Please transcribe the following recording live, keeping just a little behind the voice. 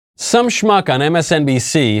Some schmuck on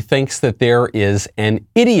MSNBC thinks that there is an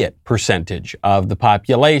idiot percentage of the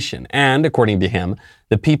population. And according to him,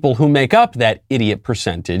 the people who make up that idiot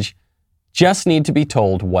percentage just need to be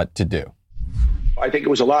told what to do. I think it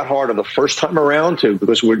was a lot harder the first time around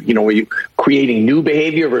because we're creating new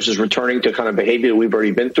behavior versus returning to kind of behavior that we've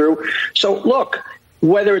already been through. So look,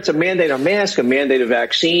 whether it's a mandate on mask, a mandate of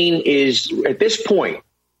vaccine, is at this point,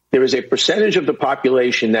 there is a percentage of the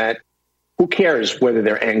population that who cares whether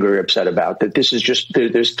they're angry or upset about that. This is just,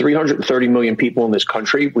 there's 330 million people in this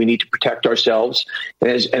country. We need to protect ourselves. And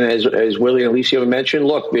as Willie and Alicia mentioned,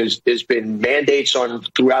 look, there's been mandates on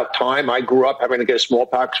throughout time. I grew up having to get a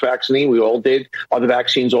smallpox vaccine. We all did, other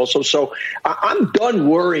vaccines also. So I'm done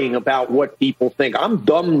worrying about what people think. I'm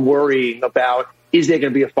done worrying about, is there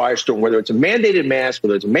going to be a firestorm, whether it's a mandated mask,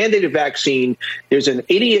 whether it's a mandated vaccine. There's an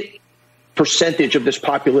idiot percentage of this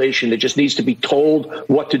population that just needs to be told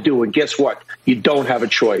what to do. And guess what? You don't have a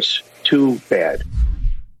choice. Too bad.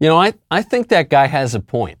 You know, I think that guy has a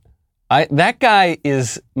point. That guy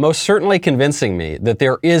is most certainly convincing me that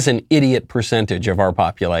there is an idiot percentage of our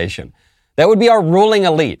population. That would be our ruling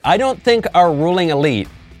elite. I don't think our ruling elite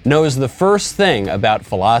knows the first thing about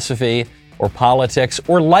philosophy or politics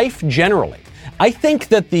or life generally. I think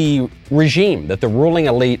that the regime that the ruling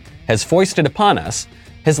elite has foisted upon us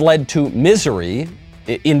has led to misery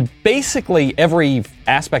in basically every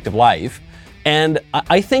aspect of life. And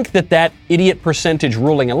I think that idiot percentage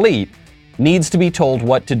ruling elite needs to be told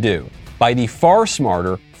what to do by the far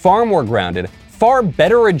smarter, far more grounded, far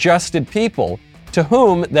better adjusted people to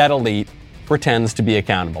whom that elite pretends to be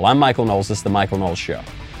accountable. I'm Michael Knowles. This is The Michael Knowles Show.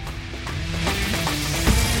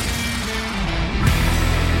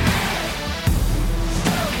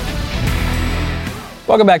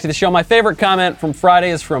 Welcome back to the show. My favorite comment from Friday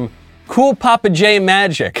is from Cool Papa J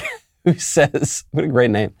Magic, who says, what a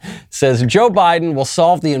great name, says, Joe Biden will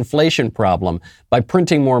solve the inflation problem by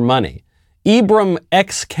printing more money. Ibram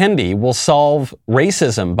X. Kendi will solve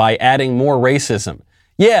racism by adding more racism.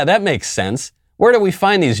 Yeah, that makes sense. Where do we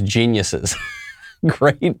find these geniuses?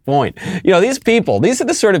 Great point. You know, these are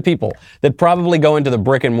the sort of people that probably go into the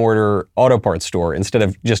brick and mortar auto parts store instead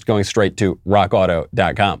of just going straight to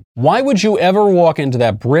rockauto.com. Why would you ever walk into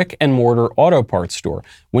that brick and mortar auto parts store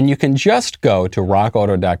when you can just go to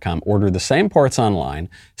rockauto.com, order the same parts online,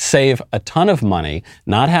 save a ton of money,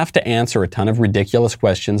 not have to answer a ton of ridiculous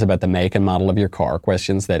questions about the make and model of your car,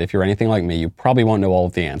 questions that if you're anything like me, you probably won't know all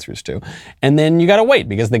of the answers to. And then you got to wait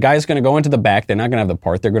because the guy's going to go into the back. They're not going to have the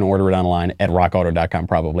part. They're going to order it online at rockauto.com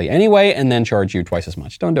probably anyway, and then charge you twice as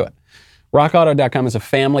much. Don't do it. RockAuto.com is a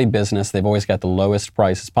family business. They've always got the lowest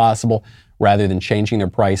prices possible rather than changing their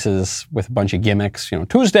prices with a bunch of gimmicks. You know,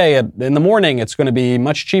 Tuesday in the morning, it's going to be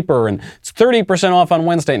much cheaper and it's 30% off on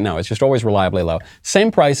Wednesday. No, it's just always reliably low. Same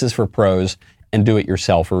prices for pros and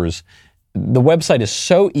do-it-yourselfers. The website is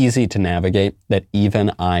so easy to navigate that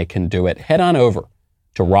even I can do it. Head on over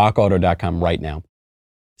to rockauto.com right now.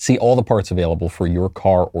 See all the parts available for your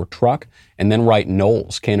car or truck, and then write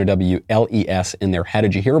Knowles, Knowles, in their How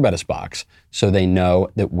Did You Hear About Us box so they know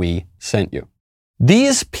that we sent you.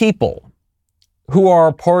 These people who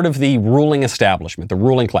are part of the ruling establishment, the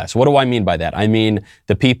ruling class. What do I mean by that? I mean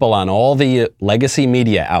the people on all the legacy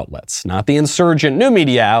media outlets, not the insurgent new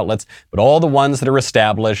media outlets, but all the ones that are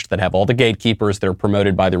established, that have all the gatekeepers that are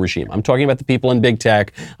promoted by the regime. I'm talking about the people in big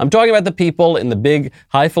tech. I'm talking about the people in the big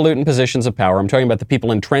highfalutin positions of power. I'm talking about the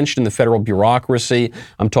people entrenched in the federal bureaucracy.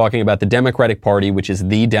 I'm talking about the Democratic Party, which is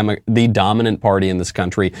the dominant party in this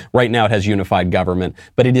country. Right now it has unified government,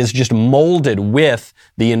 but it is just molded with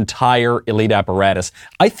the entire elite apparatus.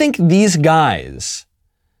 I think these guys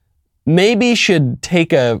maybe should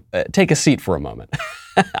take a seat for a moment.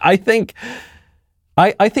 I think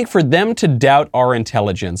for them to doubt our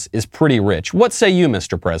intelligence is pretty rich. What say you,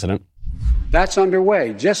 Mr. President? That's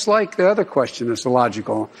underway, just like the other question that's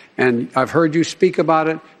illogical. And I've heard you speak about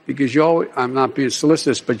it because I'm not being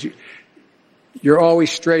solicitous, but you're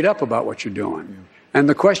always straight up about what you're doing. Yeah. And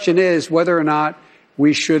the question is whether or not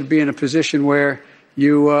we should be in a position where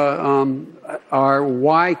you are.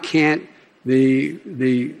 Why can't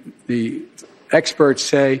the experts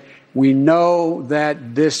say we know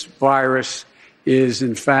that this virus is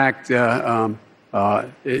in fact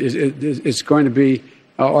it's going to be,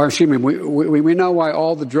 or excuse me, we know why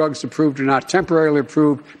all the drugs approved are not temporarily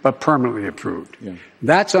approved but permanently approved. Yeah.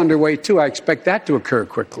 That's underway too. I expect that to occur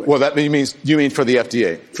quickly. Well, that means you mean for the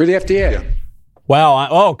FDA? For the FDA. Yeah. Wow.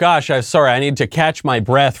 Oh, gosh. I'm sorry. I need to catch my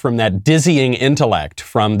breath from that dizzying intellect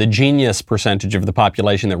from the genius percentage of the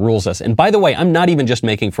population that rules us. And by the way, I'm not even just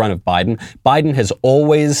making fun of Biden. Biden has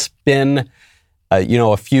always been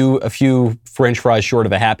a few French fries short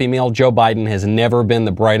of a Happy Meal. Joe Biden has never been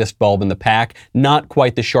the brightest bulb in the pack, not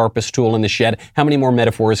quite the sharpest tool in the shed. How many more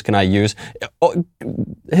metaphors can I use?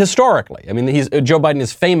 Historically, I mean, Joe Biden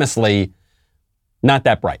is famously not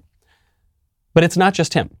that bright. But it's not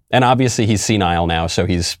just him. And obviously he's senile now, so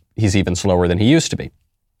he's even slower than he used to be.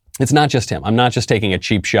 It's not just him. I'm not just taking a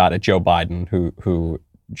cheap shot at Joe Biden, who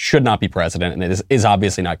should not be president and is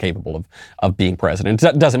obviously not capable of being president.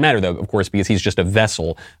 It doesn't matter, though, of course, because he's just a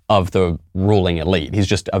vessel of the ruling elite. He's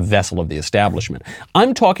just a vessel of the establishment.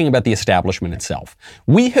 I'm talking about the establishment itself.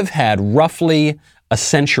 We have had roughly a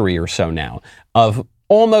century or so now of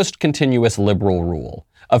almost continuous liberal rule,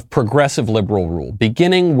 of progressive liberal rule,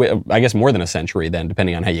 beginning with, I guess more than a century then,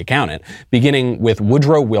 depending on how you count it, beginning with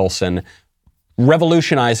Woodrow Wilson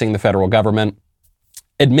revolutionizing the federal government,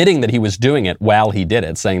 admitting that he was doing it while he did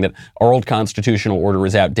it, saying that our old constitutional order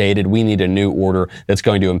is outdated. We need a new order that's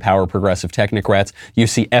going to empower progressive technocrats. You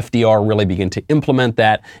see FDR really begin to implement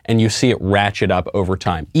that, and you see it ratchet up over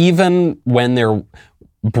time. Even when there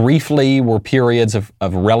briefly were periods of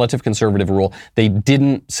relative conservative rule, they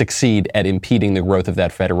didn't succeed at impeding the growth of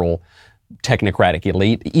that federal technocratic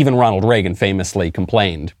elite. Even Ronald Reagan famously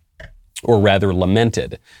complained, or rather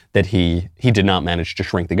lamented, that he did not manage to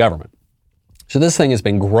shrink the government. So this thing has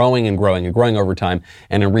been growing and growing and growing over time,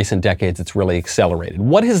 and in recent decades it's really accelerated.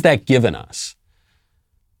 What has that given us?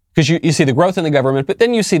 Because you see the growth in the government, but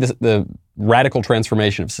then you see the radical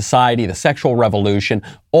transformation of society, the sexual revolution,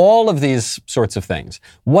 all of these sorts of things.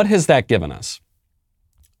 What has that given us?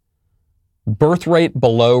 Birth rate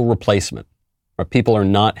below replacement. People are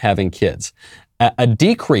not having kids. A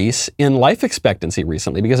decrease in life expectancy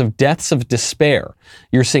recently because of deaths of despair.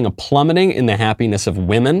 You're seeing a plummeting in the happiness of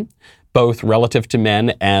women, both relative to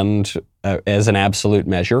men and as an absolute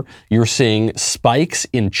measure. You're seeing spikes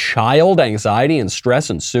in child anxiety and stress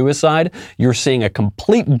and suicide. You're seeing a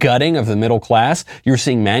complete gutting of the middle class. You're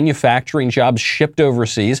seeing manufacturing jobs shipped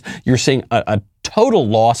overseas. You're seeing a total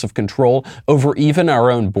loss of control over even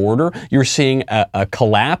our own border. You're seeing a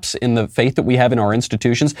collapse in the faith that we have in our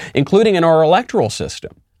institutions, including in our electoral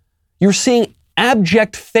system. You're seeing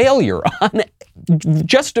abject failure on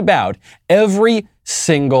just about every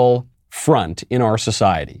single front in our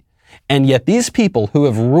society. And yet these people who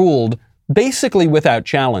have ruled basically without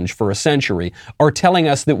challenge for a century are telling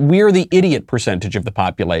us that we're the idiot percentage of the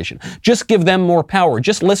population. Just give them more power.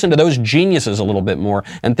 Just listen to those geniuses a little bit more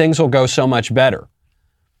and things will go so much better.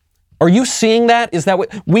 Are you seeing that? Is that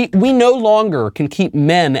what we no longer can keep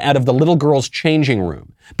men out of the little girl's changing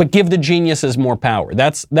room, but give the geniuses more power?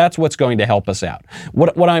 That's what's going to help us out.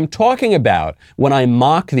 What I'm talking about when I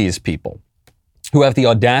mock these people who have the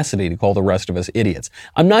audacity to call the rest of us idiots.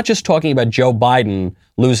 I'm not just talking about Joe Biden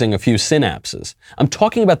losing a few synapses. I'm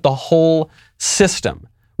talking about the whole system,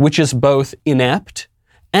 which is both inept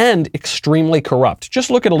and extremely corrupt. Just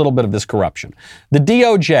look at a little bit of this corruption. The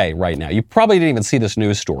DOJ right now, you probably didn't even see this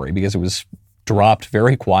news story because it was dropped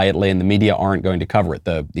very quietly and the media aren't going to cover it,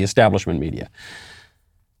 the establishment media.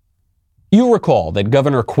 You recall that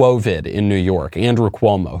Governor Quovid in New York, Andrew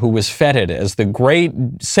Cuomo, who was feted as the great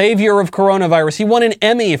savior of coronavirus, he won an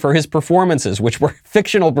Emmy for his performances, which were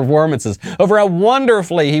fictional performances, over how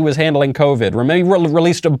wonderfully he was handling COVID. Remember, he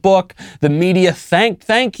released a book, the media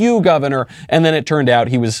thank you, Governor, and then it turned out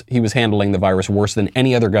he was handling the virus worse than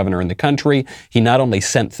any other governor in the country. He not only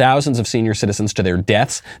sent thousands of senior citizens to their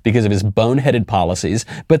deaths because of his boneheaded policies,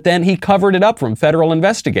 but then he covered it up from federal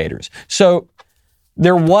investigators. So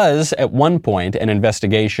there was, at one point, an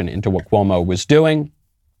investigation into what Cuomo was doing,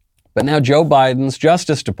 but now Joe Biden's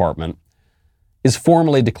Justice Department is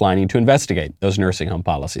formally declining to investigate those nursing home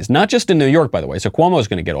policies. Not just in New York, by the way, so Cuomo's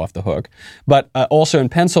going to get off the hook, but also in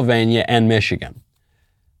Pennsylvania and Michigan,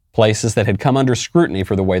 places that had come under scrutiny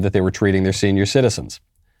for the way that they were treating their senior citizens.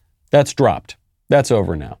 That's dropped. That's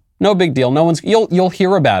over now. No big deal. You'll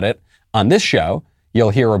hear about it on this show.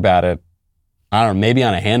 You'll hear about it, I don't know, maybe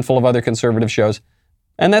on a handful of other conservative shows.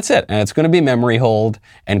 And that's it. And it's going to be memory hold.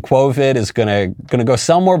 And Quovid is going to go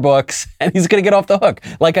sell more books, and he's going to get off the hook,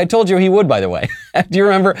 like I told you he would. By the way, do you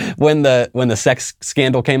remember when the sex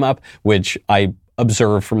scandal came up, which I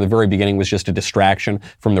observed from the very beginning was just a distraction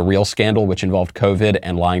from the real scandal, which involved COVID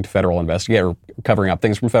and lying to federal investigators, covering up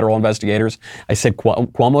things from federal investigators? I said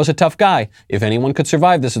Cuomo's a tough guy. If anyone could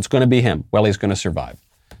survive this, it's going to be him. Well, he's going to survive.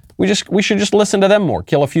 We should just listen to them more.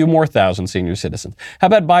 Kill a few more thousand senior citizens. How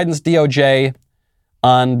about Biden's DOJ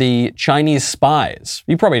on the Chinese spies?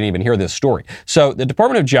 You probably didn't even hear this story. So the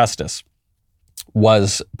Department of Justice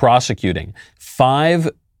was prosecuting 5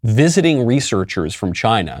 visiting researchers from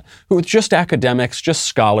China who were just academics, just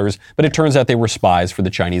scholars, but it turns out they were spies for the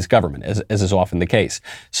Chinese government, as is often the case.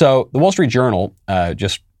 So the Wall Street Journal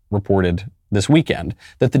just reported this weekend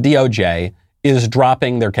that the DOJ is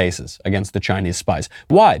dropping their cases against the Chinese spies.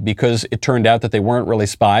 Why? Because it turned out that they weren't really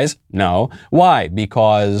spies? No. Why?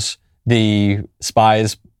 Because the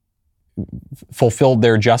spies fulfilled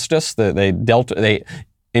their justice. They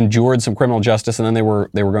endured some criminal justice and then they were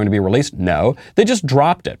going to be released? No. They just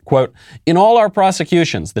dropped it. Quote, in all our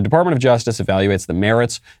prosecutions, the Department of Justice evaluates the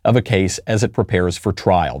merits of a case as it prepares for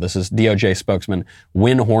trial. This is DOJ spokesman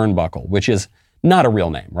Win Hornbuckle, which is not a real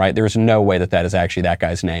name, right? There's no way that is actually that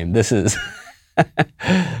guy's name. This is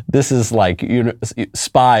this is like,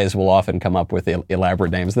 spies will often come up with elaborate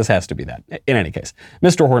names. This has to be that. In any case,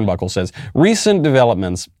 Mr. Hornbuckle says, recent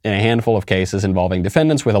developments in a handful of cases involving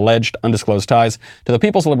defendants with alleged undisclosed ties to the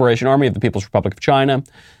People's Liberation Army of the People's Republic of China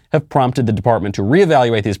have prompted the department to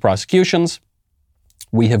reevaluate these prosecutions.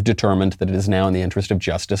 We have determined that it is now in the interest of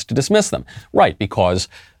justice to dismiss them. Right, because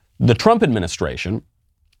the Trump administration,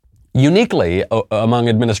 uniquely among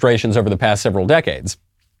administrations over the past several decades,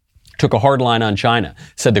 took a hard line on China,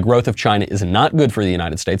 said the growth of China is not good for the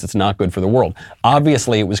United States, it's not good for the world.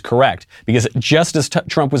 Obviously, it was correct, because just as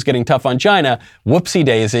Trump was getting tough on China,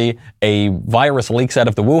 whoopsie-daisy, a virus leaks out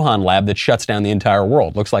of the Wuhan lab that shuts down the entire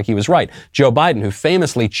world. Looks like he was right. Joe Biden, who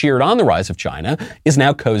famously cheered on the rise of China, is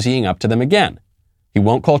now cozying up to them again. He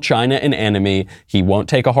won't call China an enemy. He won't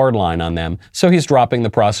take a hard line on them. So he's dropping the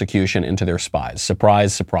prosecution into their spies.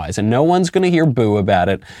 Surprise, surprise. And no one's going to hear boo about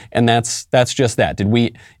it. And that's just that. Did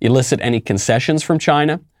we elicit any concessions from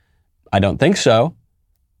China? I don't think so.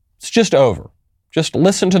 It's just over. Just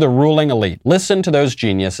listen to the ruling elite. Listen to those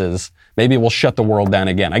geniuses. Maybe we'll shut the world down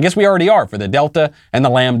again. I guess we already are for the Delta and the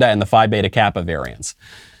Lambda and the Phi Beta Kappa variants.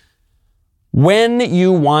 When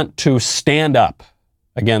you want to stand up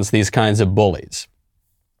against these kinds of bullies,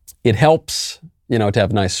 it helps, to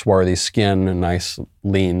have nice swarthy skin, a nice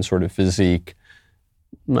lean sort of physique,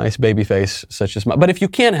 nice baby face such as mine. But if you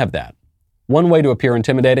can't have that, one way to appear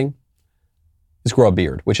intimidating is grow a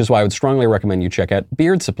beard, which is why I would strongly recommend you check out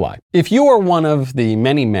Beard Supply. If you are one of the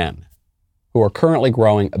many men who are currently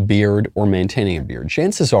growing a beard or maintaining a beard,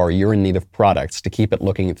 chances are you're in need of products to keep it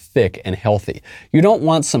looking thick and healthy. You don't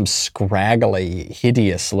want some scraggly,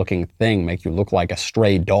 hideous-looking thing make you look like a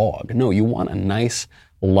stray dog. No, you want a nice,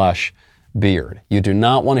 lush beard. You do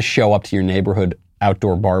not want to show up to your neighborhood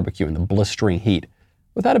outdoor barbecue in the blistering heat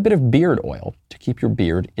without a bit of beard oil to keep your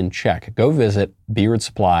beard in check. Go visit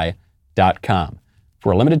beardsupply.com.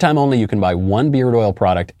 For a limited time only, you can buy one beard oil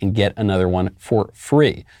product and get another one for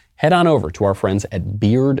free. Head on over to our friends at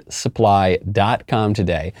beardsupply.com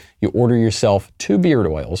today. You order yourself 2 beard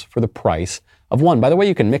oils for the price of one. By the way,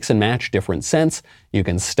 you can mix and match different scents. You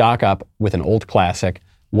can stock up with an old classic.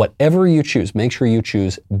 Whatever you choose, make sure you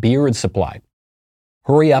choose Beard Supply.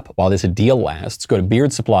 Hurry up while this deal lasts. Go to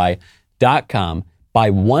beardsupply.com, buy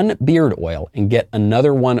one beard oil, and get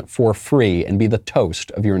another one for free and be the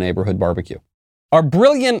toast of your neighborhood barbecue. Our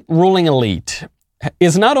brilliant ruling elite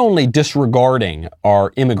is not only disregarding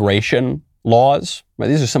our immigration laws, right?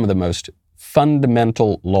 These are some of the most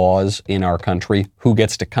fundamental laws in our country, who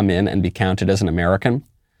gets to come in and be counted as an American,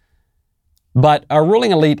 but our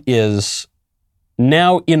ruling elite is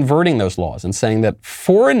now inverting those laws and saying that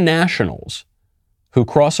foreign nationals who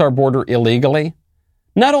cross our border illegally,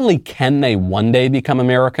 not only can they one day become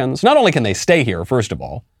Americans, not only can they stay here, first of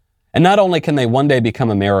all, and not only can they one day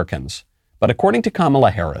become Americans, but according to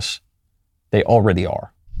Kamala Harris, they already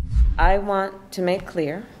are. I want to make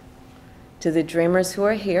clear to the dreamers who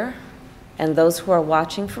are here and those who are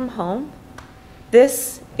watching from home,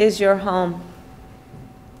 this is your home.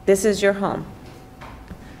 This is your home.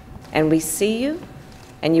 And we see you,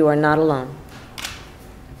 and you are not alone.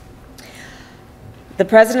 The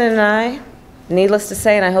President and I, needless to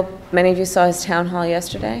say, and I hope many of you saw his town hall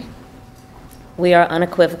yesterday, we are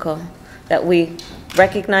unequivocal that we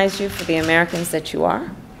recognize you for the Americans that you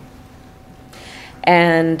are,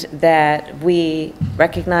 and that we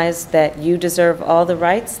recognize that you deserve all the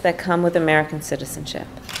rights that come with American citizenship.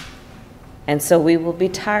 And so we will be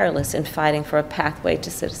tireless in fighting for a pathway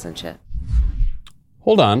to citizenship.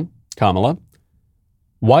 Hold on, Kamala.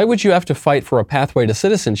 Why would you have to fight for a pathway to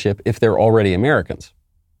citizenship if they're already Americans?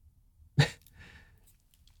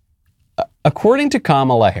 According to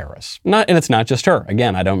Kamala Harris, and it's not just her.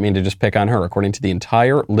 Again, I don't mean to just pick on her. According to the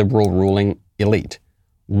entire liberal ruling elite,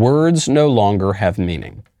 words no longer have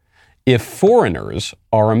meaning. If foreigners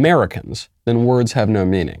are Americans, then words have no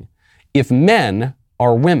meaning. If men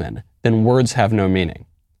are women, then words have no meaning.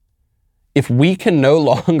 If we can no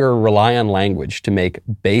longer rely on language to make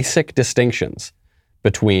basic distinctions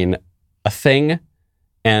between a thing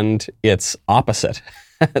and its opposite,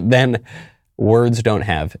 then words don't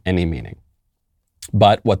have any meaning.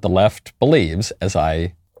 But what the left believes, as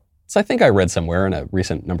I think I read somewhere in a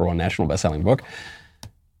recent #1 national best-selling book,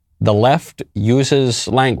 the left uses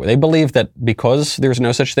language. They believe that because there's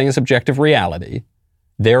no such thing as objective reality,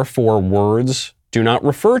 therefore words do not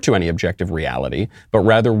refer to any objective reality, but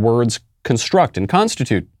rather words construct and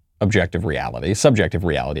constitute objective reality, subjective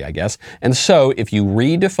reality, I guess. And so if you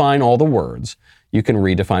redefine all the words, you can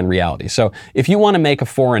redefine reality. So if you want to make a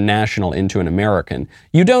foreign national into an American,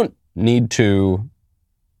 you don't need to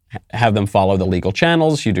have them follow the legal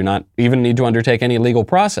channels. You do not even need to undertake any legal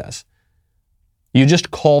process. You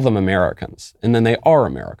just call them Americans, and then they are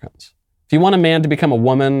Americans. If you want a man to become a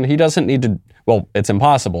woman, he doesn't need to, well, it's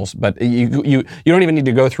impossible, but you don't even need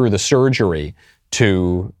to go through the surgery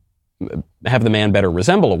to have the man better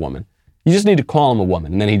resemble a woman. You just need to call him a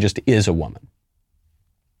woman, and then he just is a woman.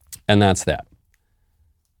 And that's that.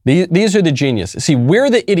 These are the geniuses. See, we're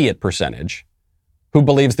the idiot percentage who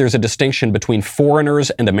believes there's a distinction between foreigners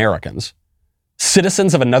and Americans,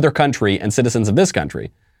 citizens of another country and citizens of this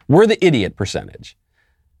country. We're the idiot percentage.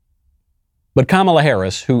 But Kamala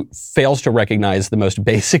Harris, who fails to recognize the most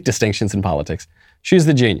basic distinctions in politics, she's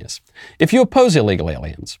the genius. If you oppose illegal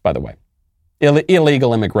aliens, by the way,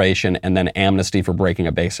 illegal immigration and then amnesty for breaking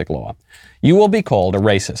a basic law, you will be called a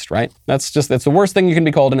racist, right? That's the worst thing you can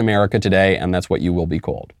be called in America today, and that's what you will be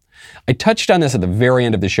called. I touched on this at the very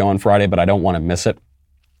end of the show on Friday, but I don't want to miss it.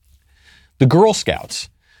 The Girl Scouts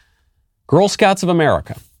of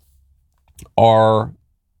America, are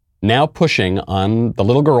now pushing on the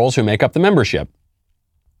little girls who make up the membership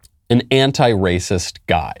an anti-racist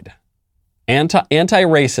guide.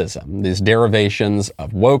 Anti-racism, these derivations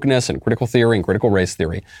of wokeness and critical theory and critical race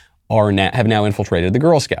theory, have now infiltrated the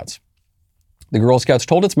Girl Scouts. The Girl Scouts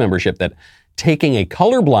told its membership that taking a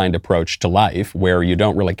colorblind approach to life, where you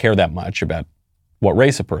don't really care that much about what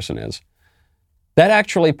race a person is, that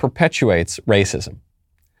actually perpetuates racism.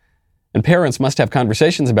 And parents must have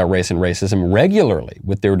conversations about race and racism regularly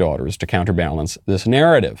with their daughters to counterbalance this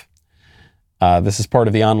narrative. This is part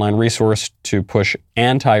of the online resource to push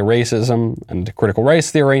anti-racism and critical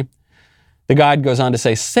race theory. The guide goes on to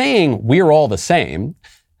say, saying we're all the same,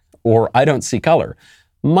 or I don't see color,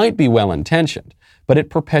 might be well-intentioned, but it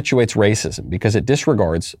perpetuates racism because it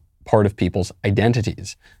disregards part of people's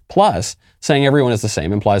identities. Plus, saying everyone is the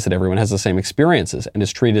same implies that everyone has the same experiences and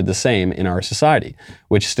is treated the same in our society,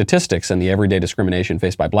 which statistics and the everyday discrimination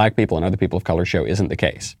faced by black people and other people of color show isn't the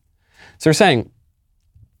case. So they're saying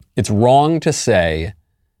it's wrong to say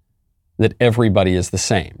that everybody is the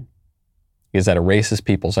same, because that erases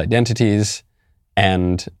people's identities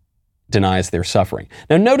and denies their suffering.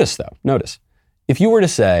 Now notice, if you were to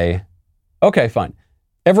say, okay, fine,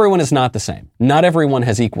 everyone is not the same. Not everyone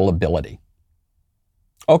has equal ability.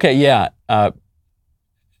 Okay, yeah,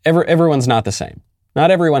 everyone's not the same.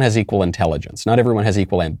 Not everyone has equal intelligence. Not everyone has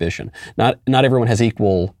equal ambition. Not everyone has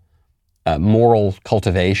equal moral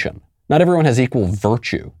cultivation. Not everyone has equal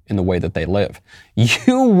virtue in the way that they live.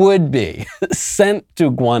 You would be sent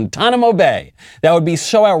to Guantanamo Bay. That would be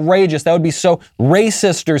so outrageous. That would be so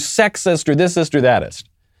racist or sexist or thisist or thatist.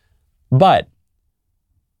 But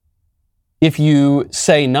if you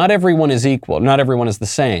say not everyone is equal, not everyone is the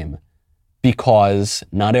same, because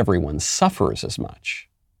not everyone suffers as much,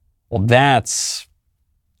 well, that's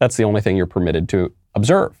the only thing you're permitted to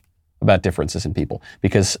observe about differences in people,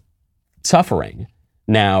 because suffering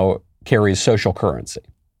now carries social currency.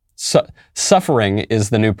 Suffering is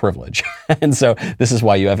the new privilege. And so this is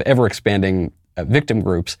why you have ever-expanding victim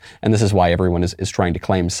groups, and this is why everyone is trying to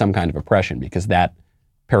claim some kind of oppression, because that,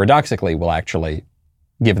 paradoxically, will actually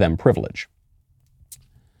give them privilege.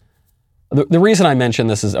 The reason I mention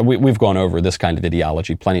this is we've gone over this kind of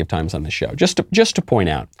ideology plenty of times on the show, just to point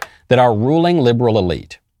out that our ruling liberal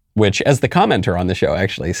elite, which, as the commenter on the show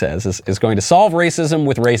actually says, is going to solve racism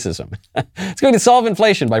with racism. It's going to solve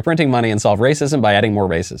inflation by printing money and solve racism by adding more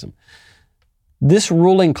racism. This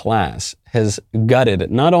ruling class has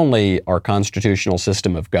gutted not only our constitutional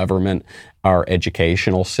system of government, our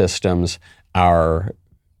educational systems, our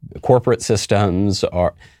corporate systems,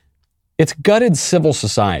 it's gutted civil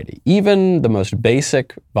society, even the most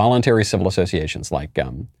basic voluntary civil associations like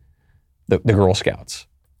the Girl Scouts.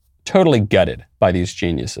 Totally gutted by these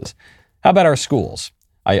geniuses. How about our schools?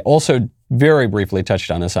 I also very briefly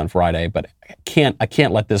touched on this on Friday, but I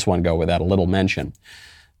can't let this one go without a little mention.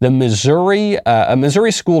 The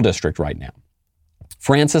Missouri school district right now,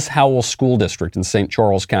 Francis Howell School District in St.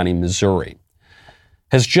 Charles County, Missouri,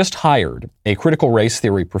 has just hired a critical race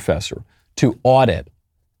theory professor to audit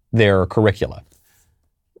their curricula.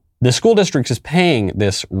 The school district is paying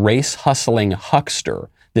this race-hustling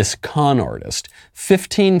huckster, this con artist,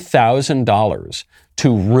 $15,000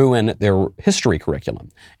 to ruin their history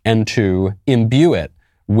curriculum and to imbue it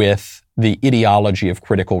with the ideology of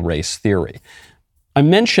critical race theory. I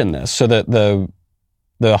mention this so that the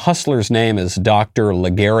hustler's name is Dr.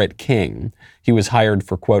 LeGarrette King. He was hired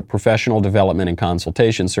for, quote, professional development and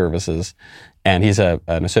consultation services, and he's an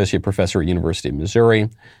associate professor at University of Missouri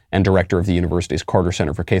and director of the university's Carter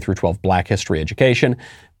Center for K-12 Black History Education.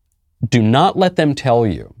 Do not let them tell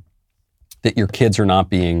you that your kids are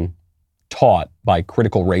not being taught by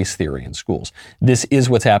critical race theory in schools. This is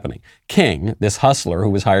what's happening. King, this hustler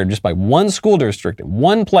who was hired just by one school district in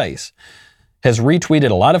one place, has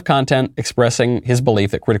retweeted a lot of content expressing his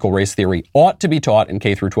belief that critical race theory ought to be taught in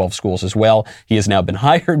K-12 schools as well. He has now been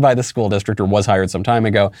hired by the school district, or was hired some time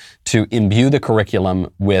ago, to imbue the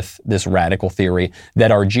curriculum with this radical theory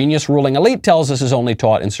that our genius ruling elite tells us is only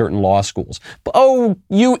taught in certain law schools. But, oh,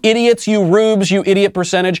 you idiots, you rubes, you idiot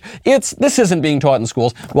percentage, this isn't being taught in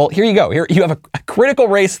schools. Well, here you go. Here you have a critical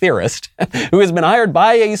race theorist who has been hired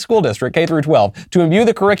by a school district, K-12, to imbue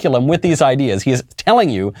the curriculum with these ideas. He is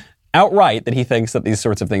telling you outright that he thinks that these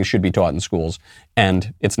sorts of things should be taught in schools,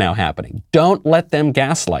 and it's now happening. Don't let them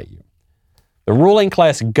gaslight you. The ruling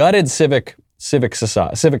class gutted civic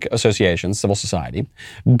associations, civil society,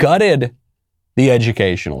 gutted the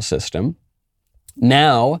educational system.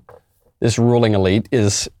 Now, this ruling elite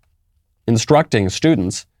is instructing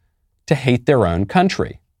students to hate their own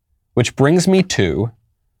country, which brings me to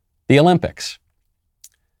the Olympics.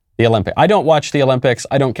 The Olympics. I don't watch the Olympics.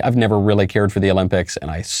 I've never really cared for the Olympics,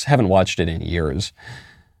 and I haven't watched it in years.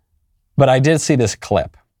 But I did see this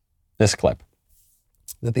clip, that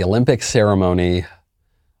the Olympic ceremony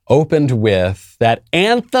opened with that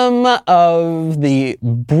anthem of the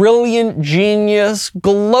brilliant genius,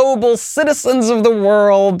 global citizens of the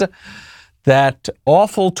world, that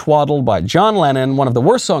awful twaddle by John Lennon, one of the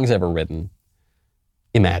worst songs ever written,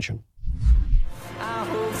 Imagine.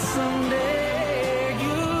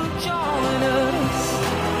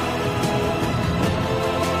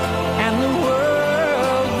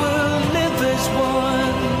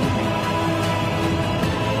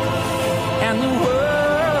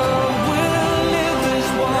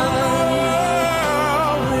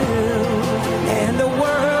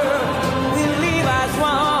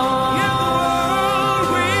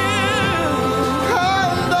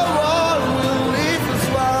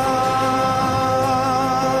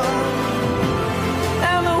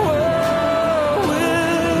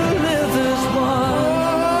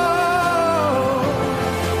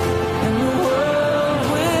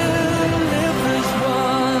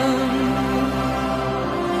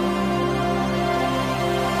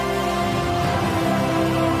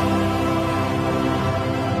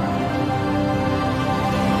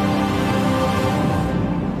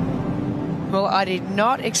 I did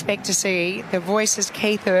not expect to see The Voice's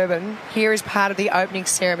Keith Urban here as part of the opening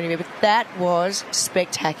ceremony, but that was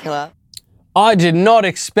spectacular. I did not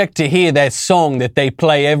expect to hear that song that they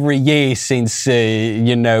play every year since,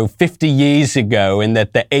 50 years ago, and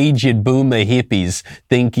that the aged boomer hippies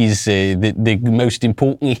think is the most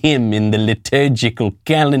important hymn in the liturgical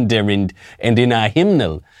calendar and in our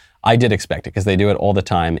hymnal. I did expect it because they do it all the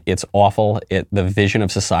time. It's awful. The vision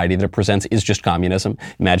of society that it presents is just communism.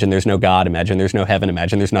 Imagine there's no God. Imagine there's no heaven.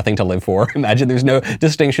 Imagine there's nothing to live for. Imagine there's no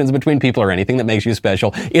distinctions between people or anything that makes you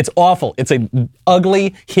special. It's awful. It's an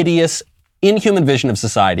ugly, hideous, inhuman vision of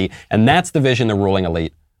society, and that's the vision the ruling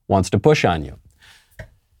elite wants to push on you.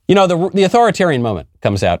 You know, the Authoritarian Moment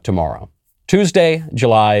comes out tomorrow, Tuesday,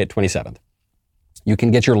 July 27th. You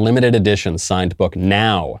can get your limited edition signed book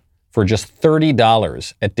now for just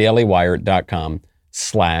 $30 at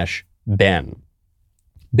dailywire.com/Ben.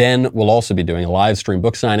 Ben will also be doing a live stream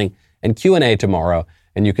book signing and Q&A tomorrow,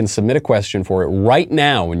 and you can submit a question for it right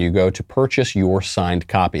now when you go to purchase your signed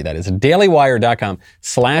copy. That is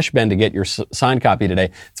dailywire.com/Ben to get your signed copy today.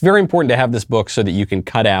 It's very important to have this book so that you can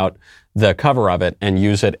cut out the cover of it and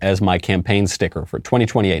use it as my campaign sticker for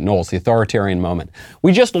 2028 Knowles, The Authoritarian Moment.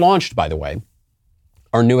 We just launched, by the way,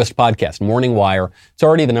 our newest podcast, Morning Wire. It's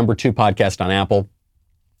already the #2 podcast on Apple.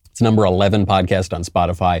 It's number 11 podcast on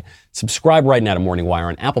Spotify. Subscribe right now to Morning Wire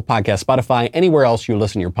on Apple Podcasts, Spotify, anywhere else you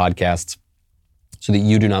listen to your podcasts so that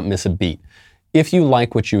you do not miss a beat. If you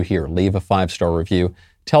like what you hear, leave a 5-star review.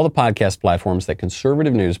 Tell the podcast platforms that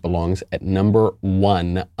conservative news belongs at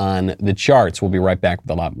 #1 on the charts. We'll be right back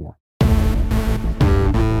with a lot more.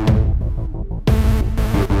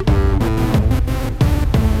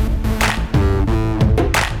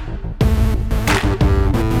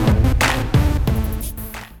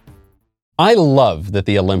 I love that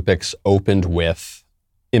the Olympics opened with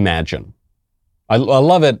Imagine. I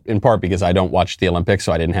love it in part because I don't watch the Olympics,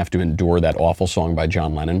 so I didn't have to endure that awful song by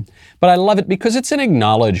John Lennon. But I love it because it's an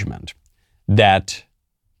acknowledgement that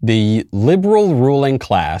the liberal ruling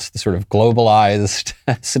class, the sort of globalized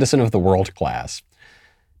citizen of the world class,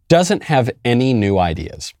 doesn't have any new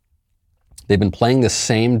ideas. They've been playing the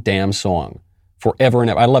same damn song forever and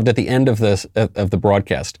ever. I loved at the end of the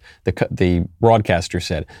broadcast, the broadcaster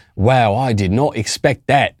said, "Wow, I did not expect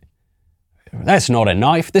that. That's not a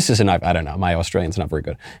knife. This is a knife." I don't know. My Australian's not very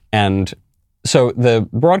good. And so the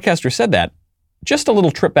broadcaster said that. Just a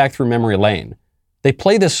little trip back through memory lane. They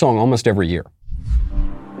play this song almost every year.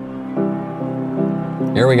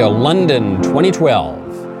 Here we go. London, 2012.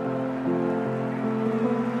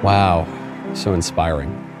 Wow. So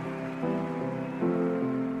inspiring.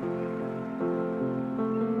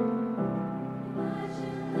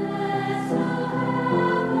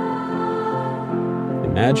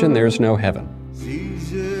 Imagine there's no heaven.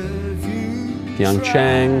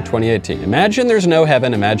 Pyeongchang, 2018. Imagine there's no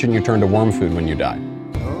heaven. Imagine you turn to worm food when you die.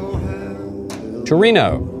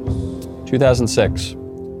 Torino, 2006.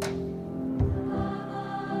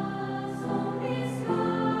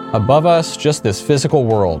 Above us, just this physical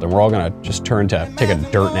world, and we're all going to just turn to take a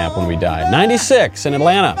dirt nap when we die. 96 in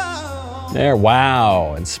Atlanta. There,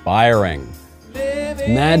 wow, inspiring.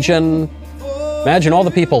 Imagine all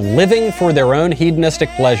the people living for their own hedonistic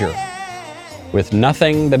pleasure with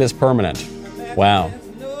nothing that is permanent. Wow.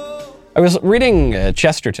 I was reading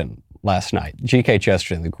Chesterton last night, G.K.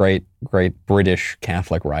 Chesterton, the great British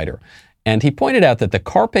Catholic writer, and he pointed out that the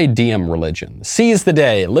Carpe Diem religion, seize the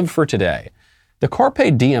day, live for today, the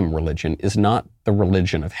Carpe Diem religion is not the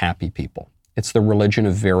religion of happy people. It's the religion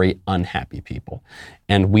of very unhappy people.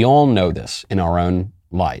 And we all know this in our own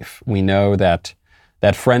life. We know that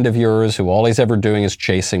friend of yours who all he's ever doing is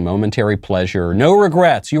chasing momentary pleasure, no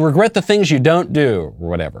regrets, you regret the things you don't do, or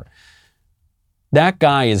whatever. That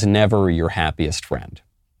guy is never your happiest friend.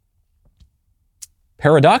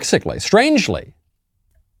 Paradoxically, strangely,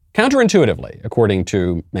 counterintuitively, according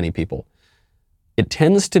to many people, it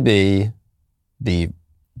tends to be the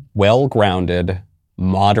well-grounded,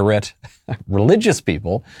 moderate, religious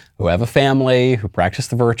people who have a family, who practice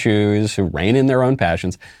the virtues, who rein in their own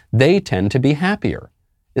passions. They tend to be happier.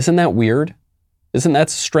 Isn't that weird? Isn't that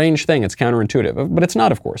a strange thing? It's counterintuitive, but it's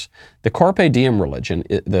not, of course. The Carpe Diem religion,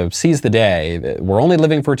 the seize the day, we're only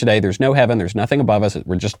living for today, there's no heaven, there's nothing above us,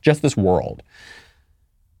 we're just this world.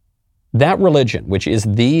 That religion, which is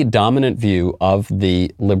the dominant view of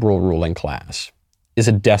the liberal ruling class, is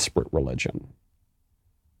a desperate religion.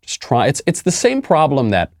 It's the same problem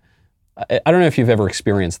that, I don't know if you've ever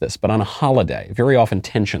experienced this, but on a holiday, very often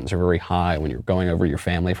tensions are very high when you're going over your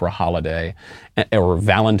family for a holiday, or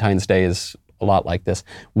Valentine's Day is a lot like this,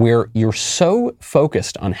 where you're so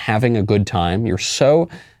focused on having a good time, you're so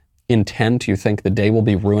intent, you think the day will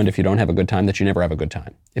be ruined if you don't have a good time, that you never have a good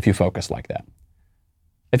time, if you focus like that.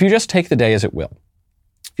 If you just take the day as it will,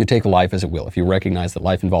 if you take life as it will, if you recognize that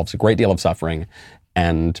life involves a great deal of suffering,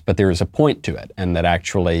 but there is a point to it, and that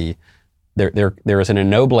actually there is an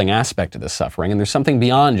ennobling aspect to this suffering, and there's something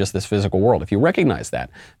beyond just this physical world. If you recognize that,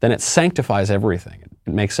 then it sanctifies everything.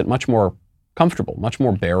 It makes it much more comfortable, much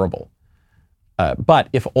more bearable. But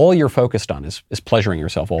if all you're focused on is pleasuring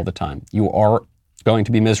yourself all the time, you are going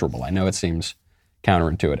to be miserable. I know it seems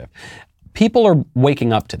counterintuitive. People are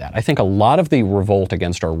waking up to that. I think a lot of the revolt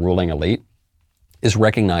against our ruling elite is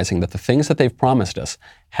recognizing that the things that they've promised us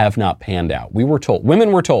have not panned out.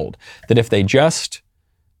 Women were told that if they just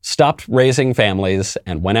stopped raising families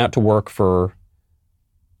and went out to work for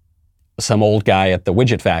some old guy at the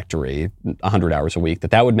widget factory 100 hours a week,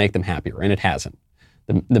 that would make them happier, and it hasn't.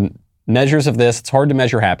 The measures of this, it's hard to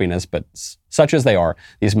measure happiness, but such as they are,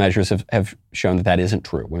 these measures have shown that isn't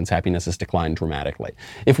true. Women's happiness has declined dramatically.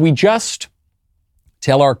 If we just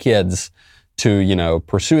tell our kids to,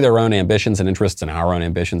 pursue their own ambitions and interests and our own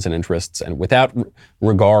ambitions and interests, and without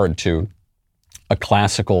regard to a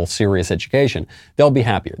classical, serious education, they'll be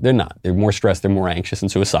happier. They're not. They're more stressed, they're more anxious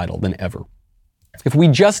and suicidal than ever. If we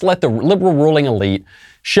just let the liberal ruling elite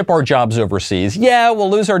ship our jobs overseas,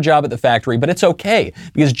 we'll lose our job at the factory, but it's okay,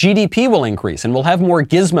 because GDP will increase and we'll have more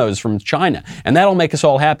gizmos from China, and that'll make us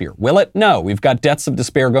all happier. Will it? No. We've got deaths of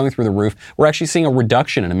despair going through the roof. We're actually seeing a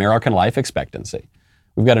reduction in American life expectancy.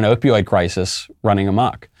 We've got an opioid crisis running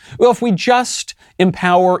amok. Well, if we just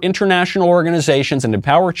empower international organizations and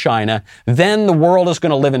empower China, then the world is going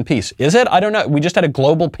to live in peace. Is it? I don't know. We just had a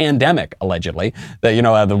global pandemic, allegedly,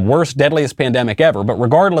 the worst, deadliest pandemic ever. But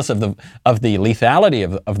regardless of the lethality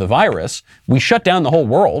of the virus, we shut down the whole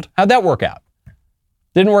world. How'd that work out?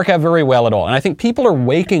 Didn't work out very well at all. And I think people are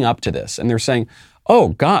waking up to this, and they're saying, oh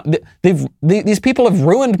God, these people have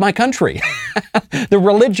ruined my country. The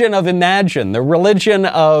religion of imagine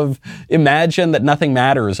that nothing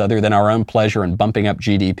matters other than our own pleasure and bumping up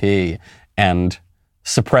GDP and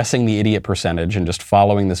suppressing the idiot percentage and just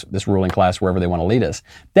following this ruling class wherever they want to lead us.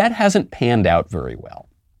 That hasn't panned out very well.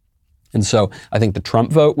 And so I think the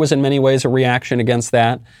Trump vote was in many ways a reaction against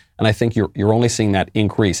that. And I think you're only seeing that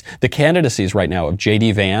increase. The candidacies right now of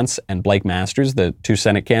J.D. Vance and Blake Masters, the two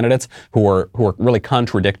Senate candidates who are really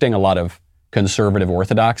contradicting a lot of conservative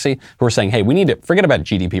orthodoxy, who are saying, hey, we need to forget about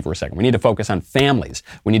GDP for a second. We need to focus on families.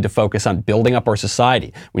 We need to focus on building up our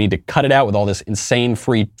society. We need to cut it out with all this insane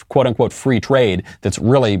free, quote unquote, free trade that's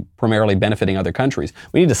really primarily benefiting other countries.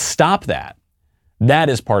 We need to stop that. That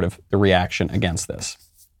is part of the reaction against this.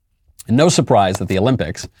 And no surprise that the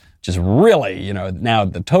Olympics, which is really, now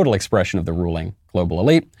the total expression of the ruling global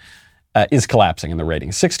elite, is collapsing in the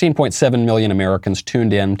ratings. 16.7 million Americans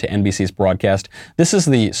tuned in to NBC's broadcast. This is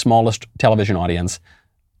the smallest television audience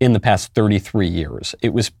in the past 33 years.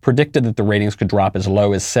 It was predicted that the ratings could drop as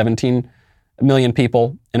low as 17 million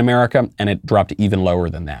people in America, and it dropped even lower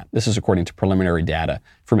than that. This is according to preliminary data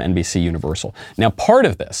from NBC Universal. Now, part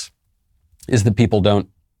of this is that people don't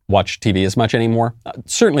watch TV as much anymore.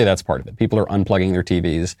 Certainly that's part of it. People are unplugging their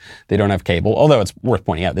TVs. They don't have cable, although it's worth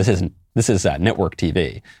pointing out this is network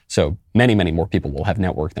TV. So many, many more people will have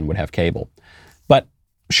network than would have cable. But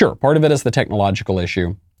sure, part of it is the technological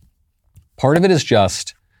issue. Part of it is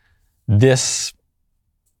just this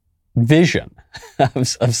vision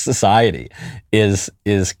of society is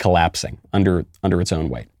collapsing under its own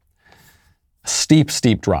weight.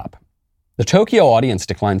 Steep drop. The Tokyo audience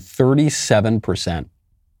declined 37%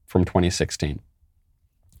 from 2016.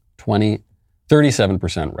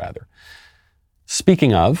 37% rather.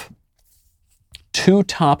 Speaking of, 2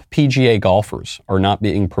 top PGA golfers are not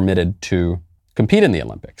being permitted to compete in the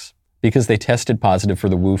Olympics because they tested positive for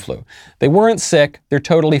the Wu flu. They weren't sick, they're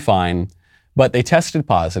totally fine, but they tested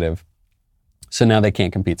positive, so now they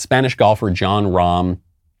can't compete. Spanish golfer Jon Rahm,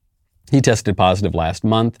 he tested positive last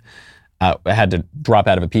month, had to drop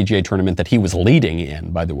out of a PGA tournament that he was leading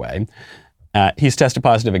in, by the way. He's tested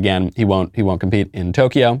positive again. He won't compete in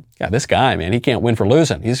Tokyo. God, this guy, man, he can't win for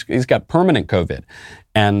losing. He's got permanent COVID.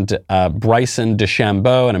 And Bryson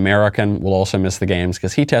DeChambeau, an American, will also miss the games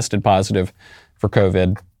because he tested positive for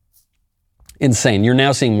COVID. Insane. You're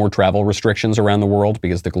now seeing more travel restrictions around the world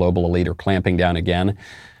because the global elite are clamping down again.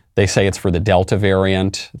 They say it's for the Delta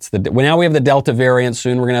variant. Now we have the Delta variant.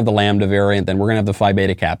 Soon we're going to have the Lambda variant. Then we're going to have the Phi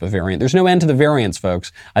Beta Kappa variant. There's no end to the variants,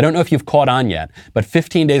 folks. I don't know if you've caught on yet, but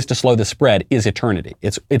 15 days to slow the spread is eternity.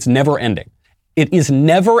 It's never ending. It is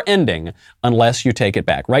never ending unless you take it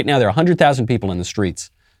back. Right now there are 100,000 people in the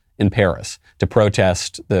streets in Paris to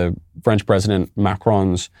protest the French President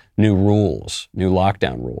Macron's new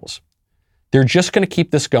lockdown rules. They're just going to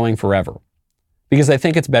keep this going forever, because they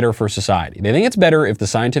think it's better for society. They think it's better if the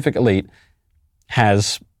scientific elite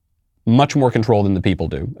has much more control than the people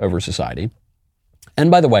do over society.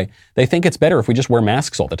 And by the way, they think it's better if we just wear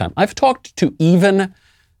masks all the time. I've talked to even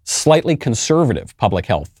slightly conservative public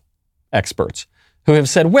health experts who have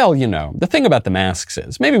said, well, the thing about the masks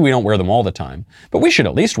is maybe we don't wear them all the time, but we should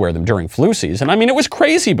at least wear them during flu season. I mean, it was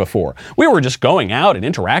crazy before. We were just going out and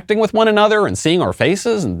interacting with one another and seeing our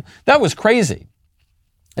faces, and that was crazy.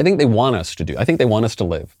 I think they want us to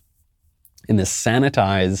live in this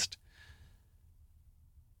sanitized,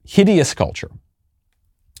 hideous culture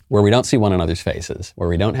where we don't see one another's faces, where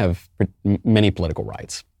we don't have many political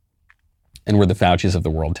rights, and where the Faucis of the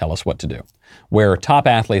world tell us what to do, where top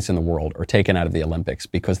athletes in the world are taken out of the Olympics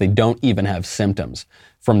because they don't even have symptoms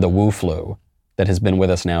from the Wu flu that has been with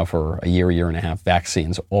us now for a year and a half,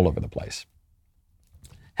 vaccines all over the place.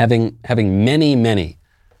 Having many, many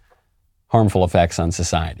harmful effects on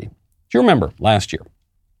society. Do you remember last year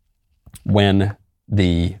when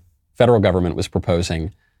the federal government was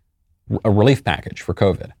proposing a relief package for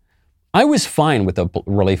COVID? I was fine with the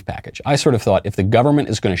relief package. I sort of thought if the government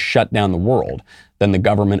is going to shut down the world, then the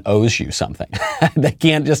government owes you something. They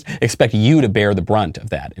can't just expect you to bear the brunt of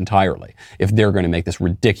that entirely if they're going to make this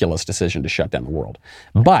ridiculous decision to shut down the world.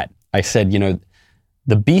 But I said,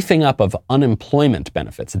 the beefing up of unemployment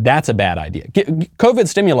benefits, that's a bad idea. COVID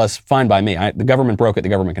stimulus, fine by me. The government broke it, the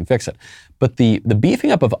government can fix it. But the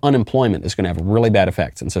beefing up of unemployment is going to have really bad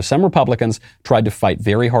effects. And so some Republicans tried to fight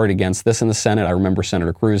very hard against this in the Senate. I remember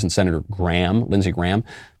Senator Cruz and Senator Lindsey Graham,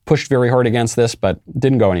 pushed very hard against this, but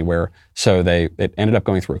didn't go anywhere. So it ended up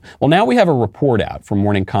going through. Well, now we have a report out from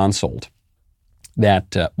Morning Consult that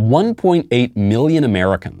 1.8 million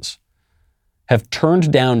Americans have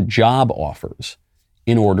turned down job offers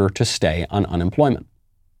in order to stay on unemployment.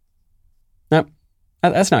 Now,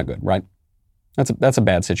 that's not good, right? That's a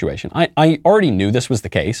bad situation. I already knew this was the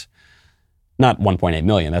case. Not 1.8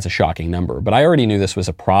 million, that's a shocking number, but I already knew this was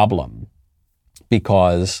a problem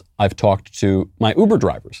because I've talked to my Uber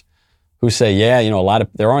drivers who say,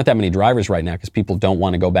 there aren't that many drivers right now because people don't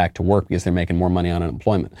want to go back to work because they're making more money on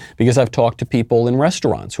unemployment. Because I've talked to people in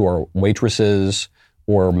restaurants who are waitresses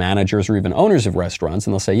or managers or even owners of restaurants,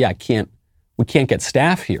 and they'll say, we can't get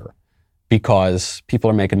staff here because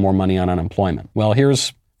people are making more money on unemployment. Well,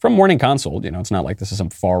 here's from Morning Consult, it's not like this is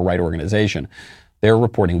some far-right organization. They're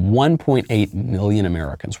reporting 1.8 million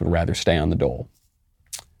Americans would rather stay on the dole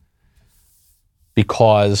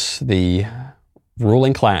because the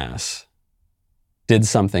ruling class did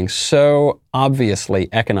something so obviously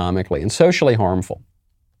economically and socially harmful.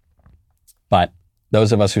 But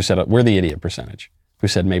those of us who said, we're the idiot percentage, who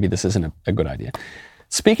said maybe this isn't a good idea.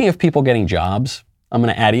 Speaking of people getting jobs, I'm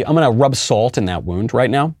going to rub salt in that wound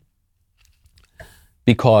right now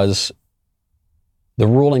because the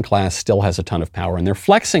ruling class still has a ton of power and they're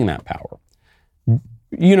flexing that power.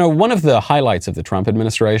 One of the highlights of the Trump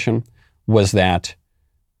administration was that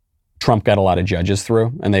Trump got a lot of judges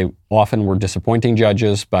through, and they often were disappointing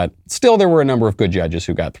judges, but still there were a number of good judges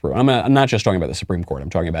who got through. I'm not just talking about the Supreme Court, I'm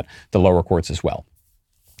talking about the lower courts as well.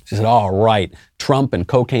 She said, all right, Trump and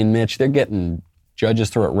Cocaine Mitch, they're getting judges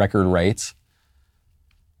through at record rates.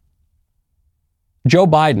 Joe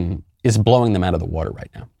Biden is blowing them out of the water right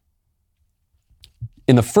now.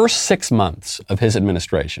 In the first 6 months of his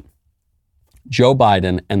administration, Joe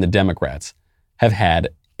Biden and the Democrats have had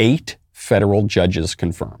 8 federal judges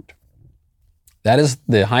confirmed. That is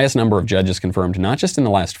the highest number of judges confirmed, not just in the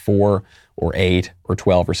last 4 or 8 or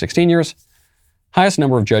 12 or 16 years, highest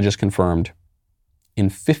number of judges confirmed in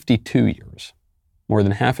 52 years, more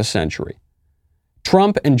than half a century.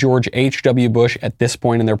 Trump and George H.W. Bush at this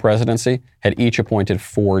point in their presidency had each appointed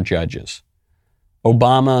 4 judges.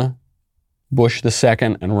 Obama, Bush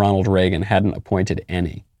II, and Ronald Reagan hadn't appointed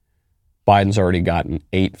any. Biden's already gotten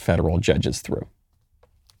 8 federal judges through.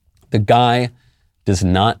 The guy does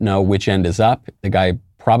not know which end is up. The guy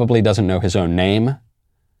probably doesn't know his own name.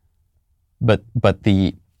 But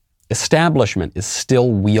the establishment is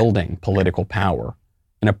still wielding political power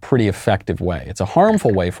in a pretty effective way. It's a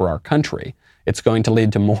harmful way for our country. It's going to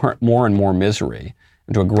lead to more and more misery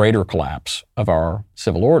and to a greater collapse of our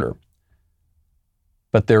civil order.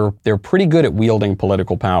 But they're pretty good at wielding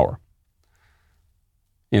political power.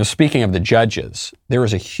 Speaking of the judges, there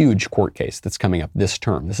is a huge court case that's coming up this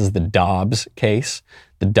term. This is the Dobbs case.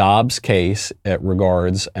 The Dobbs case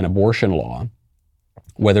regards an abortion law,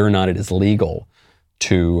 whether or not it is legal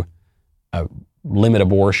to limit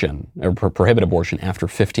abortion or prohibit abortion after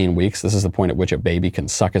 15 weeks. This is the point at which a baby can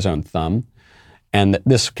suck his own thumb. And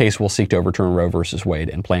this case will seek to overturn Roe versus Wade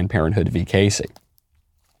and Planned Parenthood v. Casey.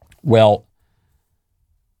 Well,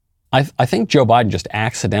 I think Joe Biden just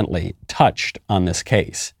accidentally touched on this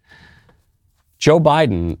case. Joe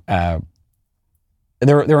Biden,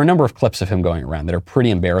 there are a number of clips of him going around that are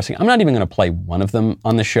pretty embarrassing. I'm not even going to play one of them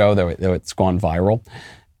on the show, though it's gone viral.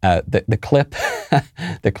 The clip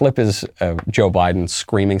is Joe Biden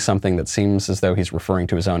screaming something that seems as though he's referring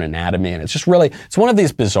to his own anatomy. And it's one of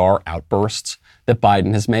these bizarre outbursts that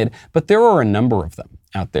Biden has made. But there are a number of them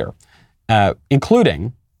out there,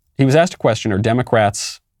 including, he was asked a question,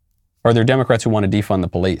 are there Democrats who want to defund the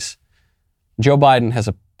police? Joe Biden has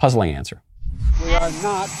a puzzling answer. We are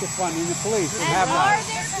not defunding the police. We have not. Are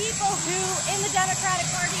there people in the Democratic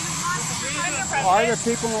Party who want to defund the president? Are there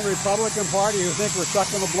people in the Republican Party who think we're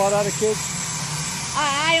sucking the blood out of kids?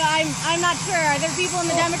 I'm not sure. Are there people in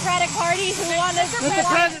the Democratic Party who want to Mr.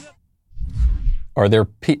 President.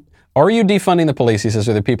 Are you defunding the police? He says,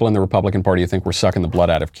 are there people in the Republican Party who think we're sucking the blood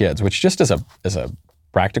out of kids? Which just as a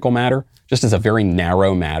practical matter, just as a very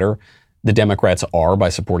narrow matter, the Democrats are by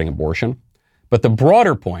supporting abortion. But the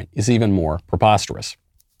broader point is even more preposterous.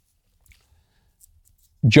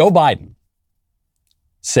 Joe Biden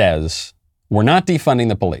says, we're not defunding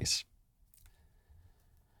the police.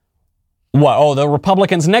 What? Oh, the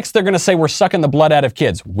Republicans, next they're going to say we're sucking the blood out of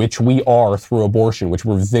kids, which we are through abortion, which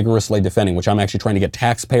we're vigorously defending, which I'm actually trying to get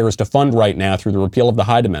taxpayers to fund right now through the repeal of the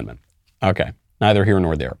Hyde Amendment. Okay, neither here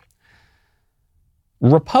nor there.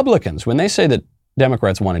 Republicans, when they say that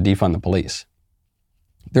Democrats want to defund the police,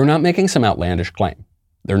 they're not making some outlandish claim.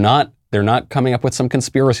 They're not coming up with some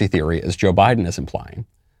conspiracy theory, as Joe Biden is implying.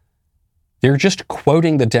 They're just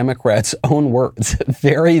quoting the Democrats' own words.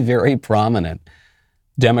 Very, very prominent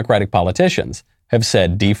Democratic politicians have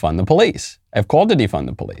said defund the police, have called to defund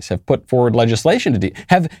the police, have put forward legislation to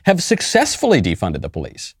have successfully defunded the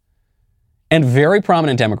police. And very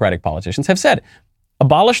prominent Democratic politicians have said,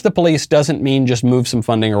 Abolish the police doesn't mean just move some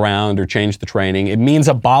funding around or change the training. It means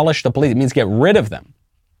abolish the police. It means get rid of them.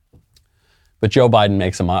 But Joe Biden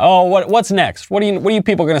makes them, what's next? What are you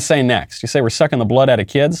people going to say next? You say we're sucking the blood out of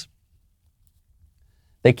kids?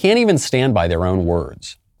 They can't even stand by their own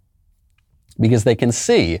words because they can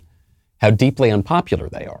see how deeply unpopular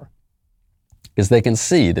they are. Because they can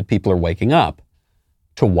see that people are waking up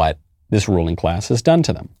to what this ruling class has done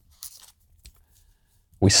to them.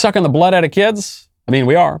 We sucking the blood out of kids? I mean,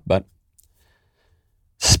 we are, but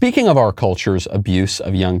speaking of our culture's abuse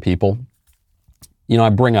of young people, I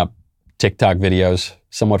bring up TikTok videos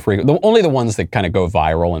somewhat frequently, only the ones that kind of go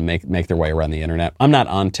viral and make their way around the internet. I'm not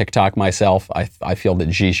on TikTok myself. I feel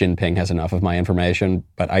that Xi Jinping has enough of my information,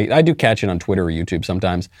 but I do catch it on Twitter or YouTube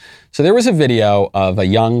sometimes. So there was a video of a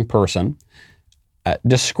young person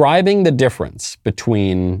describing the difference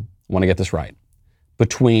between, I want to get this right,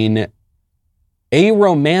 between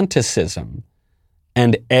aromanticism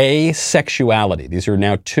and asexuality. These are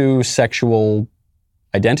now two sexual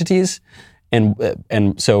identities.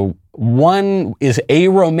 And so one is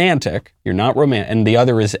aromantic, you're not romantic, and the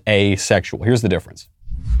other is asexual. Here's the difference.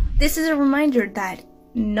 This is a reminder that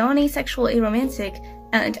non-asexual aromantic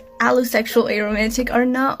and allosexual aromantic are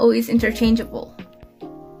not always interchangeable.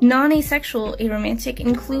 Non-asexual aromantic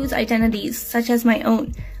includes identities such as my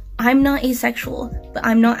own. I'm not asexual, but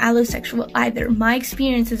I'm not allosexual either. My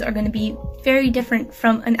experiences are going to be very different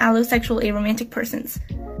from an allosexual aromantic person's.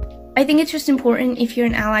 I think it's just important if you're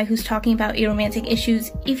an ally who's talking about aromantic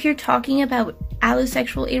issues, if you're talking about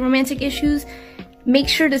allosexual aromantic issues, make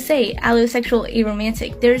sure to say allosexual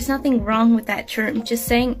aromantic. There's nothing wrong with that term. Just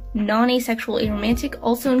saying non-asexual aromantic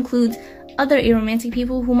also includes other aromantic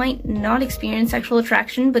people who might not experience sexual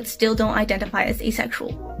attraction but still don't identify as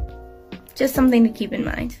asexual. Just something to keep in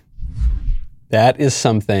mind. That is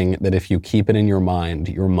something that if you keep it in your mind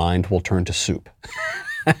will turn to soup.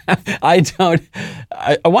 I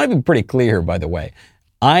want to be pretty clear, by the way.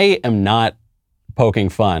 I am not poking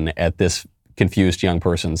fun at this confused young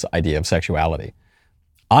person's idea of sexuality.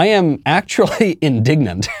 I am actually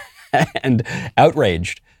indignant and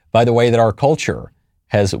outraged by the way that our culture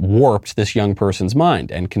has warped this young person's mind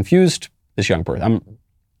and confused this young person. I'm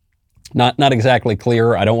not exactly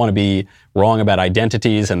clear. I don't want to be wrong about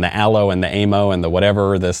identities and the allo and the amo and the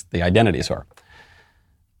whatever the identities are.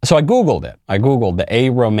 So I Googled it. I Googled the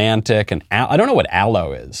aromantic and I don't know what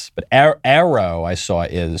allo is, but aro I saw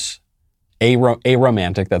is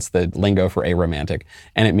aromantic. That's the lingo for aromantic.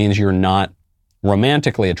 And it means you're not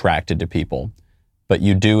romantically attracted to people, but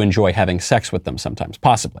you do enjoy having sex with them sometimes,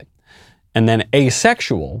 possibly. And then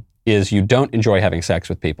asexual is you don't enjoy having sex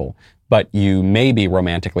with people, but you may be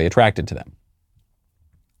romantically attracted to them.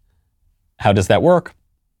 How does that work?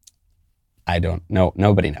 I don't know.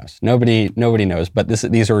 Nobody knows. Nobody knows. But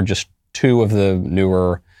these are just two of the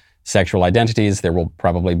newer sexual identities. There will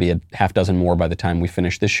probably be a half dozen more by the time we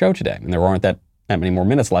finish this show today. And there aren't that many more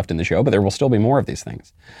minutes left in the show, but there will still be more of these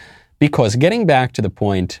things. Because getting back to the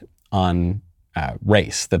point on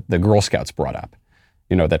race that the Girl Scouts brought up,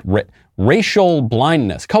 that racial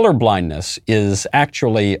blindness, color blindness is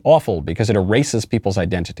actually awful because it erases people's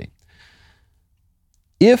identity.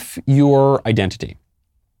 If your identity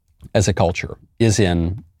as a culture is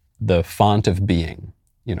in the font of being,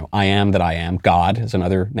 I am that I am, God is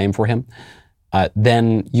another name for him,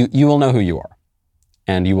 then you will know who you are.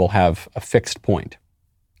 And you will have a fixed point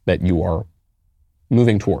that you are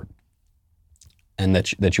moving toward and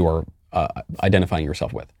that you are identifying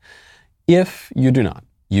yourself with. If you do not,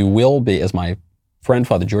 you will be, as my friend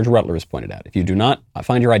Father George Rutler has pointed out, if you do not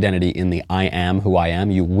find your identity in the I am who I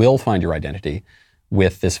am, you will find your identity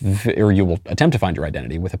with this, or you will attempt to find your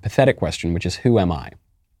identity with a pathetic question, which is, who am I?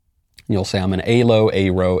 You'll say, I'm an alo,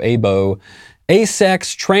 aro, abo,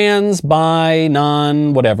 asex, trans, bi,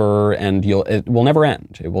 non, whatever, and it will never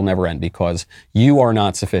end. It will never end because you are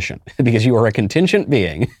not sufficient, because you are a contingent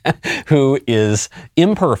being who is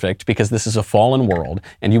imperfect because this is a fallen world,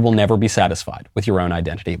 and you will never be satisfied with your own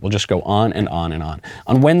identity. It will just go on and on and on.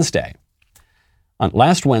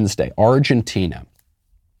 Last Wednesday, Argentina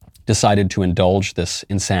decided to indulge this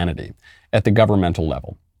insanity at the governmental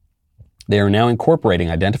level. They are now incorporating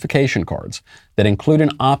identification cards that include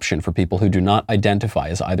an option for people who do not identify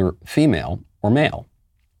as either female or male.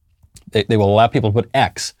 They will allow people to put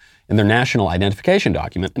X in their national identification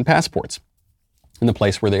document and passports in the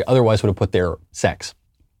place where they otherwise would have put their sex.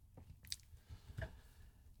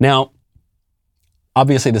 Now,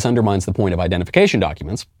 obviously this undermines the point of identification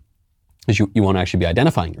documents, because you won't actually be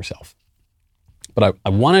identifying yourself. But I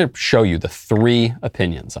want to show you the three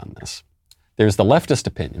opinions on this. There's the leftist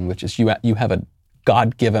opinion, which is you have a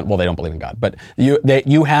God-given, well, they don't believe in God, but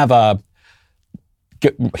you have a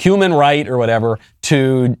human right or whatever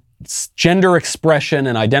to gender expression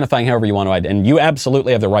and identifying however you want to, and you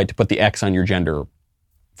absolutely have the right to put the X on your gender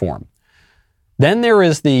form. Then there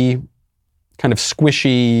is the kind of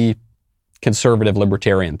squishy conservative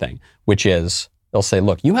libertarian thing, which is they'll say,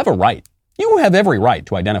 look, you have a right. You have every right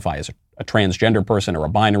to identify as a transgender person or a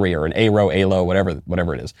binary or an ARO, ALO,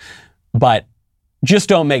 whatever it is. But just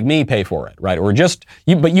don't make me pay for it, right? Or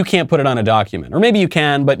but you can't put it on a document. Or maybe you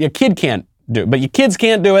can, but your kid can't do it. But your kids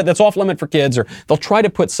can't do it. That's off limit for kids. Or they'll try to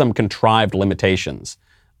put some contrived limitations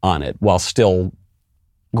on it while still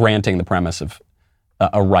granting the premise of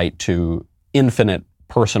a right to infinite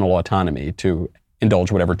personal autonomy to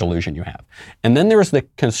indulge whatever delusion you have. And then there's the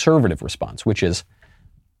conservative response, which is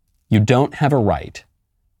you don't have a right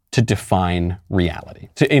to define reality.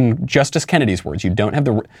 In Justice Kennedy's words, you don't have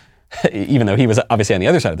the, even though he was obviously on the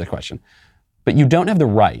other side of the question, but you don't have the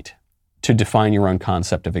right to define your own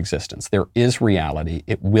concept of existence. There is reality.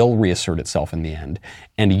 It will reassert itself in the end.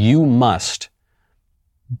 And you must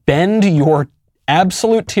bend your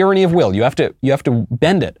absolute tyranny of will. You have to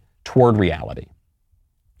bend it toward reality.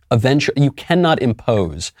 Eventually, you cannot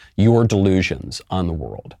impose your delusions on the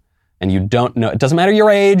world. And you don't know, it doesn't matter your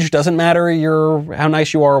age, doesn't matter how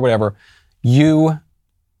nice you are or whatever. You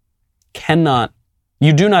do not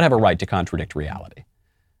have a right to contradict reality.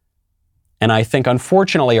 And I think,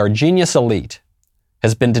 unfortunately, our genius elite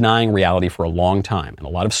has been denying reality for a long time. And a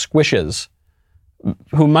lot of squishes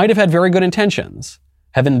who might have had very good intentions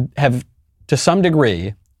have to some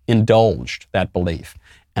degree indulged that belief.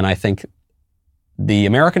 And I think the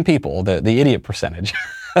American people, the idiot percentage,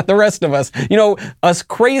 the rest of us, us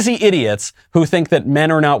crazy idiots who think that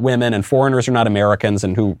men are not women and foreigners are not Americans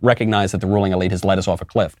and who recognize that the ruling elite has led us off a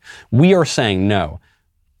cliff. We are saying, no,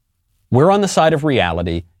 we're on the side of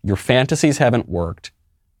reality. Your fantasies haven't worked.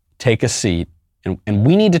 Take a seat. And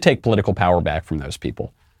we need to take political power back from those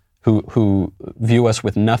people who view us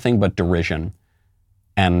with nothing but derision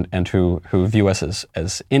and who view us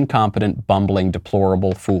as incompetent, bumbling,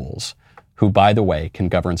 deplorable fools who, by the way, can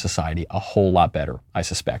govern society a whole lot better, I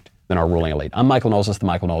suspect, than our ruling elite. I'm Michael Knowles. This is The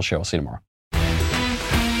Michael Knowles Show. I'll see you tomorrow.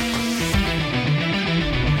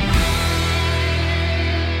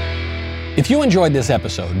 If you enjoyed this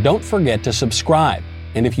episode, don't forget to subscribe.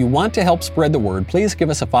 And if you want to help spread the word, please give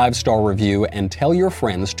us a 5-star review and tell your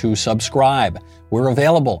friends to subscribe. We're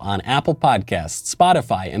available on Apple Podcasts,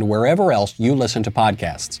 Spotify, and wherever else you listen to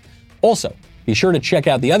podcasts. Also, be sure to check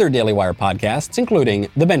out the other Daily Wire podcasts, including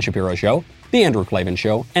The Ben Shapiro Show, The Andrew Klavan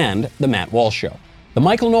Show, and The Matt Walsh Show. The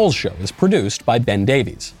Michael Knowles Show is produced by Ben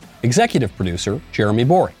Davies. Executive producer, Jeremy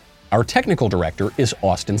Boring. Our technical director is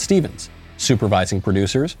Austin Stevens. Supervising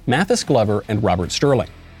producers, Mathis Glover and Robert Sterling.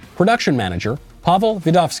 Production manager, Pavel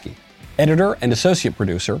Vidovsky. Editor and associate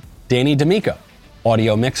producer, Danny D'Amico.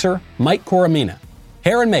 Audio mixer, Mike Coromina.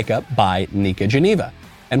 Hair and makeup by Nika Geneva.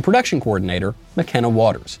 And production coordinator, McKenna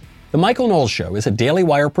Waters. The Michael Knowles Show is a Daily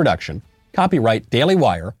Wire production. Copyright Daily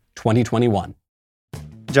Wire 2021.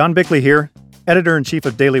 John Bickley here, editor-in-chief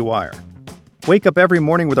of Daily Wire. Wake up every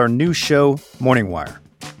morning with our new show, Morning Wire.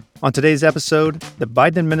 On today's episode, the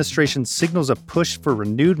Biden administration signals a push for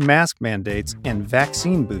renewed mask mandates and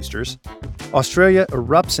vaccine boosters. Australia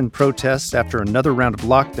erupts in protests after another round of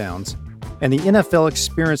lockdowns. And the NFL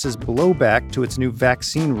experiences blowback to its new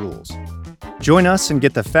vaccine rules. Join us and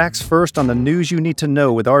get the facts first on the news you need to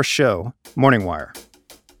know with our show, Morning Wire.